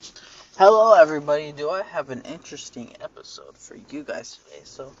Hello, everybody. Do I have an interesting episode for you guys today?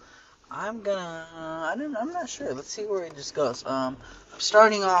 So I'm not sure. Let's see where it just goes. I'm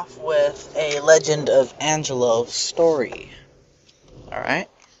starting off with a Legend of Angelo story. All right,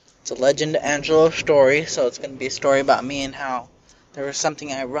 it's a Legend of Angelo story, so it's gonna be a story about me and how there was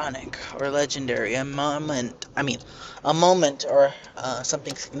something ironic or legendary, a moment or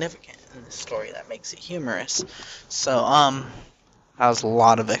something significant in the story that makes it humorous. So that was a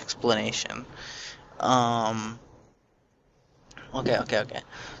lot of explanation. Um, okay.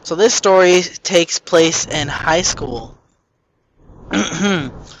 So this story takes place in high school.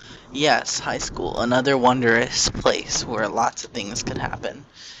 Yes, high school, another wondrous place where lots of things could happen.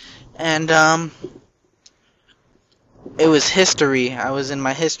 And it was history. I was in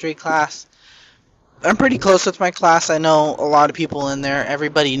my history class. I'm pretty close with my class. I know a lot of people in there.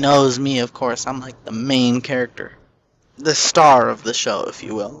 Everybody knows me, of course. I'm like the main character, the star of the show, if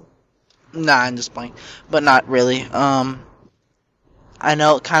you will. Nah, I'm just playing, but not really. I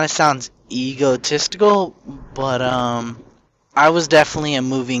know it kind of sounds egotistical, but I was definitely a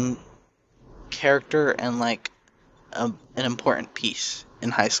moving character and like an important piece in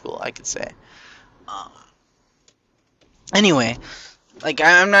high school, I could say. Um, anyway, like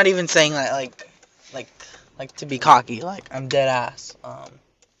I'm not even saying that like like to be cocky. Like I'm dead ass.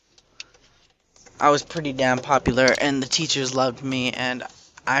 I was pretty damn popular, and the teachers loved me, and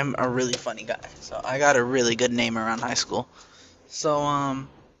I'm a really funny guy. So I got a really good name around high school. So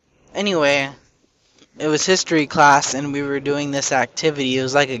anyway, it was history class and we were doing this activity. It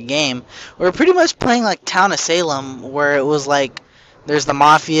was like a game. We were pretty much playing like Town of Salem, where it was like there's the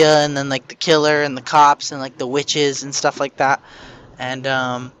mafia and then like the killer and the cops and like the witches and stuff like that.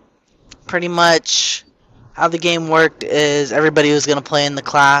 And pretty much how the game worked is everybody was gonna play in the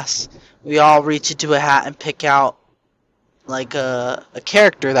class. We all reach into a hat and pick out like a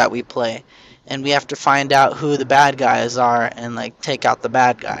character that we play, and we have to find out who the bad guys are and like take out the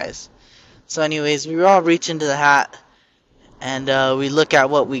bad guys. So, anyways, we all reach into the hat and we look at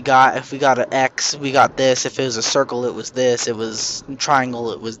what we got. If we got an X, we got this. If it was a circle, it was this. It was a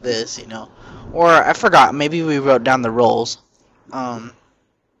triangle, it was this. Or I forgot. Maybe we wrote down the roles. I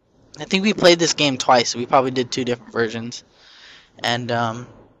think we played this game twice. So we probably did two different versions. And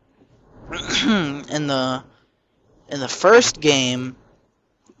in the first game,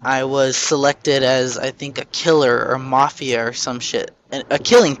 I was selected as I think a killer or mafia or some shit. A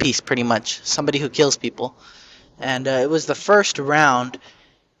killing piece, pretty much. Somebody who kills people. And it was the first round,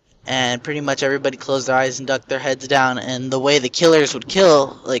 and pretty much everybody closed their eyes and ducked their heads down. And the way the killers would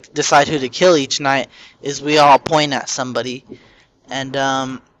kill, like decide who to kill each night, is we all point at somebody. And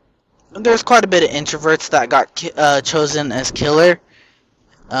there's quite a bit of introverts that got chosen as killer,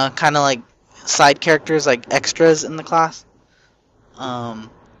 kind of like side characters, like extras in the class.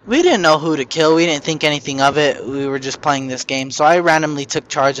 We didn't know who to kill. We didn't think anything of it. We were just playing this game. So I randomly took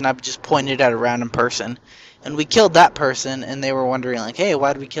charge and I just pointed at a random person. And we killed that person, and they were wondering, like, hey,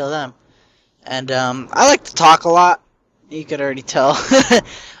 why did we kill them? And I like to talk a lot. You could already tell. What's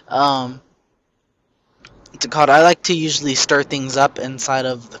it called? I like to usually stir things up inside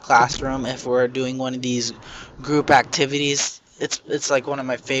of the classroom if we're doing one of these group activities. It's like one of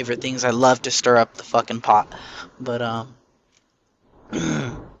my favorite things. I love to stir up the fucking pot. But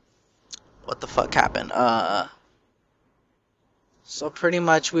what the fuck happened? So pretty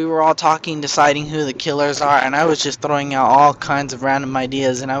much we were all talking, deciding who the killers are, and I was just throwing out all kinds of random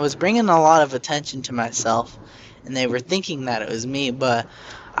ideas, and I was bringing a lot of attention to myself, and they were thinking that it was me, but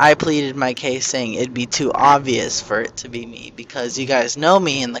I pleaded my case saying it'd be too obvious for it to be me, because you guys know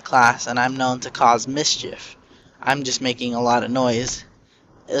me in the class, and I'm known to cause mischief. I'm just making a lot of noise.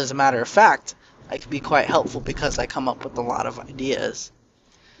 As a matter of fact, I could be quite helpful because I come up with a lot of ideas.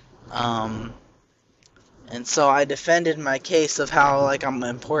 And so I defended my case of how like I'm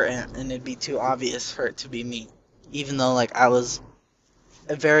important and it'd be too obvious for it to be me, even though like I was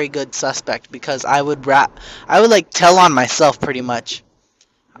a very good suspect because I would like tell on myself pretty much.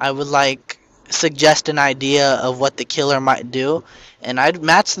 I would like suggest an idea of what the killer might do, and I'd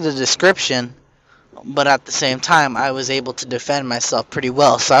match the description, but at the same time I was able to defend myself pretty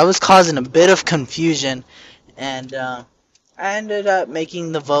well. So I was causing a bit of confusion, and I ended up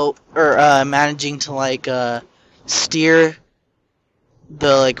making the vote or managing to like steer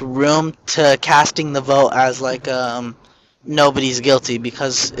the like room to casting the vote as like nobody's guilty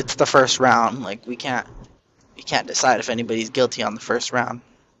because it's the first round. Like we can't decide if anybody's guilty on the first round.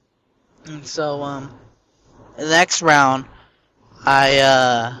 And so the next round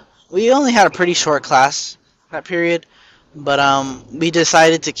we only had a pretty short class that period. But we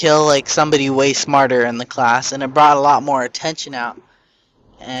decided to kill like somebody way smarter in the class, and it brought a lot more attention out.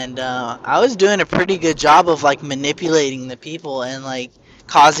 and I was doing a pretty good job of like manipulating the people and like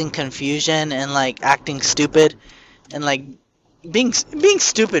causing confusion and like acting stupid and like being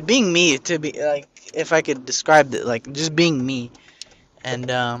stupid, being me to be like if I could describe it like just being me. And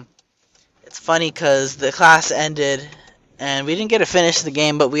it's funny because the class ended and we didn't get to finish the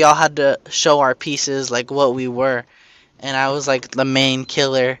game, but we all had to show our pieces like what we were, and I was like the main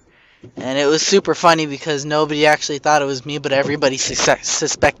killer. And it was super funny because nobody actually thought it was me, but everybody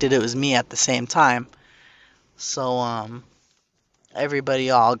suspected it was me at the same time. So, everybody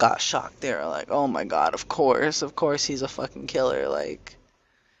all got shocked. They were like, oh my god, of course he's a fucking killer. Like,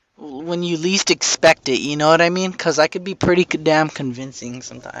 when you least expect it, you know what I mean? Because I could be pretty damn convincing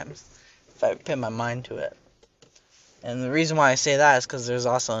sometimes if I put my mind to it. And the reason why I say that is because there's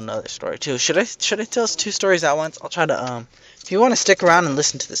also another story too. Should I tell us two stories at once? I'll try to if you want to stick around and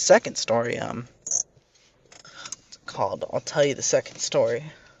listen to the second story, it's called. I'll tell you the second story.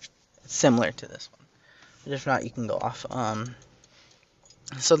 It's similar to this one, but if not, you can go off.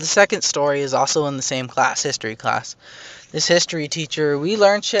 So the second story is also in the same class, history class. This history teacher, we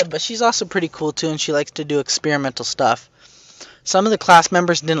learn shit, but she's also pretty cool too, and she likes to do experimental stuff. Some of the class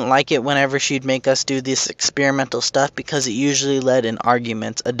members didn't like it whenever she'd make us do this experimental stuff because it usually led in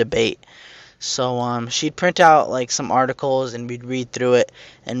arguments, a debate. So she'd print out like some articles and we'd read through it,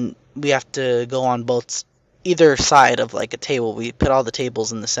 and we have to go on either side of like a table. We put all the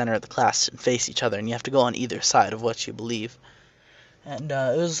tables in the center of the class and face each other, and you have to go on either side of what you believe. And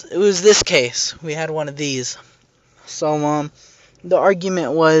it was this case. We had one of these. So the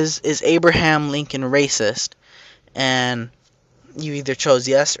argument was, is Abraham Lincoln racist? And you either chose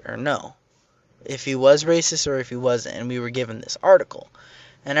yes or no, if he was racist or if he wasn't, and we were given this article.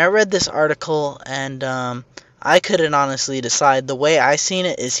 And I read this article, and I couldn't honestly decide. The way I seen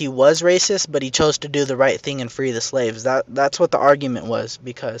it is he was racist, but he chose to do the right thing and free the slaves. That's what the argument was,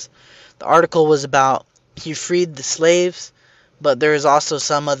 because the article was about he freed the slaves, but there is also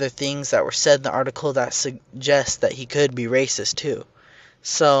some other things that were said in the article that suggest that he could be racist too.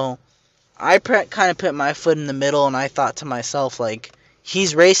 So I kind of put my foot in the middle, and I thought to myself, like,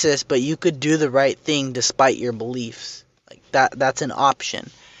 he's racist, but you could do the right thing despite your beliefs. Like, that's an option.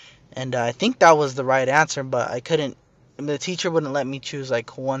 And I think that was the right answer, but I couldn't. The teacher wouldn't let me choose,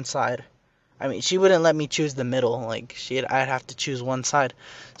 like, one side. I mean, she wouldn't let me choose the middle. Like, I'd have to choose one side.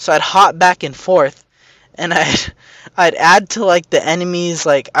 So I'd hop back and forth, and I'd add to, like, the enemies.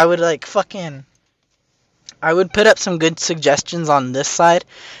 Like, I would, like, I would put up some good suggestions on this side,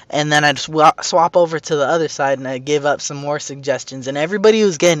 and then I'd swap over to the other side, and I'd give up some more suggestions. And everybody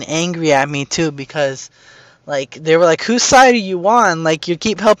was getting angry at me, too, because, like, they were like, whose side are you on? Like, you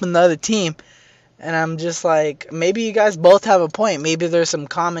keep helping the other team. And I'm just like, maybe you guys both have a point. Maybe there's some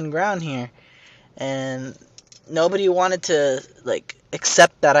common ground here. And nobody wanted to, like,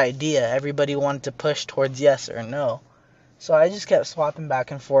 accept that idea. Everybody wanted to push towards yes or no. So I just kept swapping back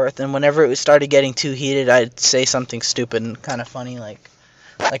and forth, and whenever it started getting too heated, I'd say something stupid and kind of funny, like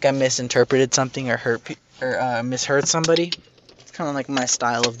I misinterpreted something or misheard somebody. It's kind of like my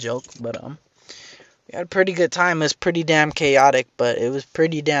style of joke, but we had a pretty good time. It was pretty damn chaotic, but it was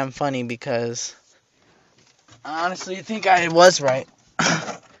pretty damn funny because I honestly think I was right.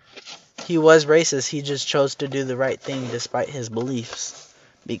 He was racist. He just chose to do the right thing despite his beliefs,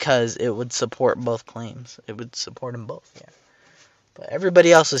 because it would support both claims. It would support them both, yeah. But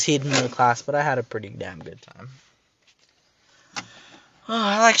everybody else was heated in the class, but I had a pretty damn good time. Oh,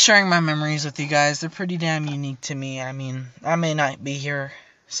 I like sharing my memories with you guys. They're pretty damn unique to me. I mean, I may not be here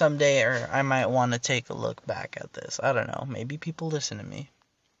someday, or I might want to take a look back at this. I don't know. Maybe people listen to me.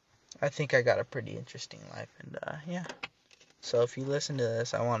 I think I got a pretty interesting life, and yeah. So if you listen to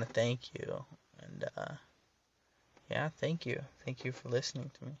this, I want to thank you, and yeah, thank you. Thank you for listening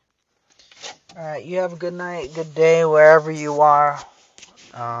to me. Alright, you have a good night, good day, wherever you are.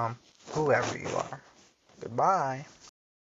 Whoever you are. Goodbye.